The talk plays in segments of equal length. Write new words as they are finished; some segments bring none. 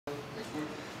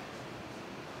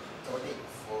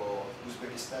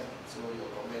Uzbekistan. So your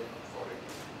comment for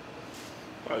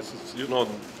it? You know,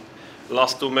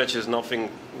 last two matches nothing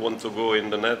want to go in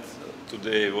the net.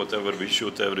 Today whatever we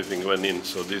shoot, everything went in.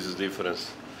 So this is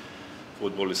difference.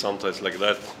 Football is sometimes like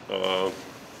that.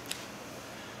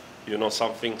 You know,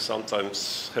 something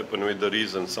sometimes happen with the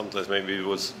reason. Sometimes maybe it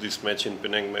was this match in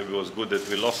Penang, maybe it was good that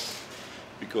we lost.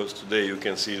 Because today you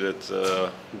can see that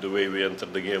the way we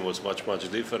entered the game was much,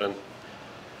 much different.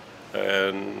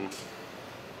 And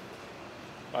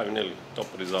 5-0, top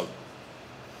result.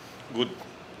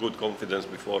 Good confidence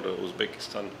before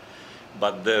Uzbekistan.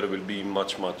 But there will be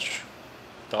much, much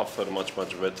tougher, much,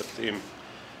 much better team.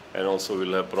 And also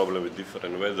we'll have problem with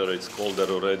different weather. It's colder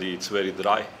already, it's very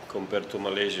dry compared to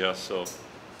Malaysia. So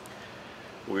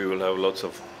we will have lots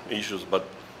of issues. But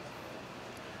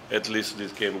at least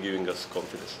this game giving us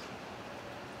confidence.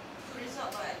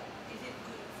 Result, is it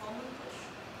good performance?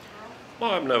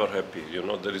 Well, I'm never happy. You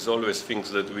know, there is always things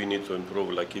that we need to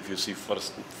improve. Like if you see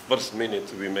first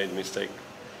minute we made mistake.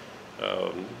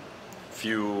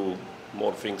 Few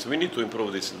more things we need to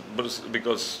improve this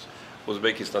because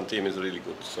Uzbekistan team is really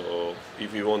good. So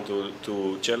if we want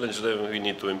to challenge them, we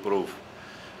need to improve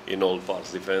in all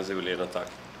parts, defensively and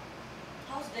attacking.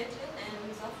 How's Declan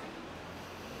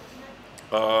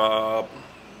and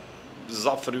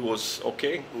Zafri? Zafri was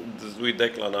okay. With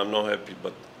Declan, I'm not happy,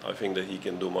 but I think that he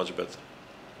can do much better.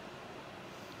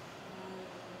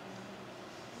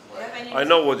 I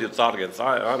know what you target.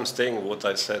 I'm staying what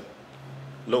I said.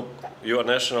 Look, you're a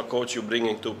national coach, you're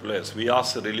bringing two players. We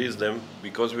asked to release them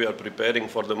because we are preparing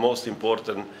for the most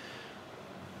important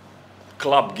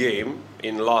club game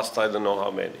in last I don't know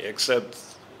how many, except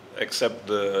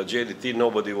the JDT,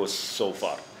 nobody was so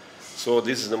far. So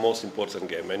this is the most important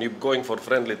game. And you're going for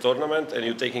friendly tournament and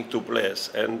you're taking two players.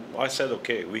 And I said,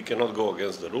 okay, we cannot go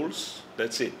against the rules,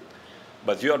 that's it.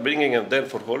 But you are bringing them then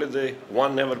for holiday,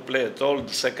 one never played at all,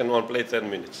 the second one played 10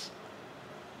 minutes.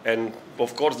 And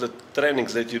of course the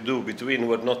trainings that you do between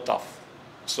were not tough.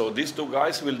 So these two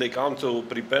guys, will they come to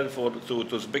prepare to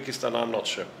Uzbekistan? I'm not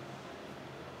sure.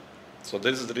 So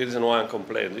this is the reason why I'm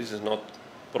complaining. This is not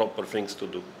proper things to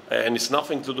do. And it's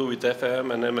nothing to do with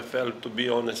FM and MFL, to be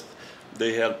honest.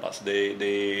 They help us.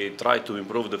 They try to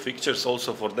improve the fixtures.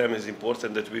 Also for them it's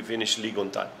important that we finish league on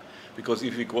time. Because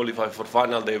if we qualify for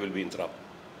final, they will be in trouble.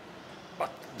 But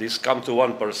this comes to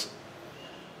one person.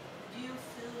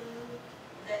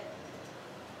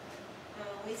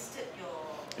 Wasted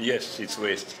your... Yes, it's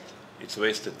wasted. It's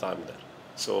wasted time there.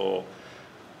 So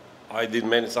I did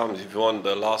many times. If you want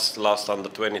the last under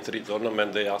 23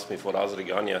 tournament, they asked me for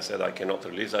Azrigani. I said I cannot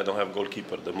release. I don't have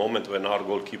goalkeeper. The moment when our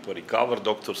goalkeeper recovered,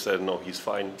 doctor said no, he's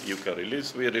fine. You can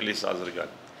release. We release Azrigani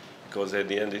because at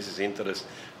the end this is interest.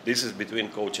 This is between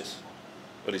coaches.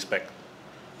 Respect.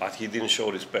 But he didn't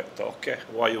show respect. Okay,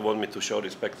 why you want me to show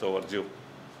respect towards you?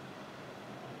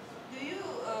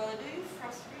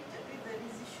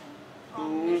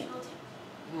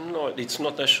 No, it's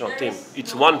not national team.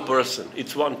 It's one person.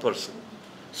 It's one person.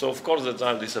 So of course that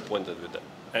I'm disappointed with them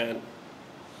and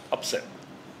upset.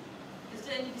 Is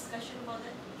there any discussion about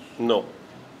that? No,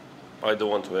 I don't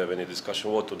want to have any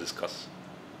discussion. What to discuss?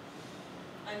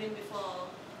 I mean before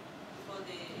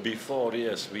the... Before,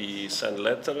 yes, we send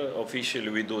letter. Officially,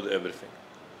 we do everything.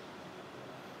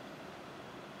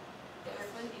 What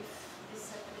happen if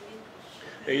this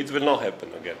happens again? It will not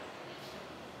happen again.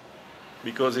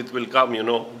 Because it will come, you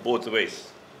know, both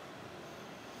ways.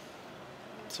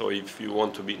 So if you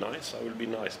want to be nice, I will be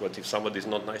nice. But if somebody is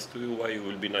not nice to you, why you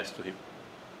will be nice to him?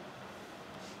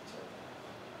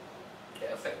 Can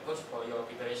it affect coach for your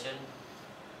preparation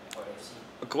for FC?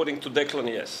 According to Declan,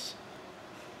 yes.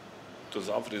 To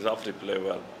Zafri play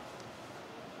well.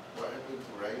 What happened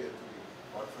to Raya today?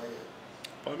 On fire?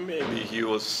 But maybe he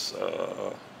was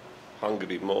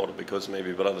hungry more because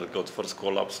maybe brother got first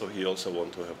call-up, so he also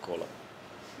want to have call-up.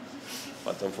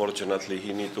 But unfortunately,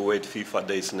 he need to wait FIFA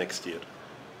days next year.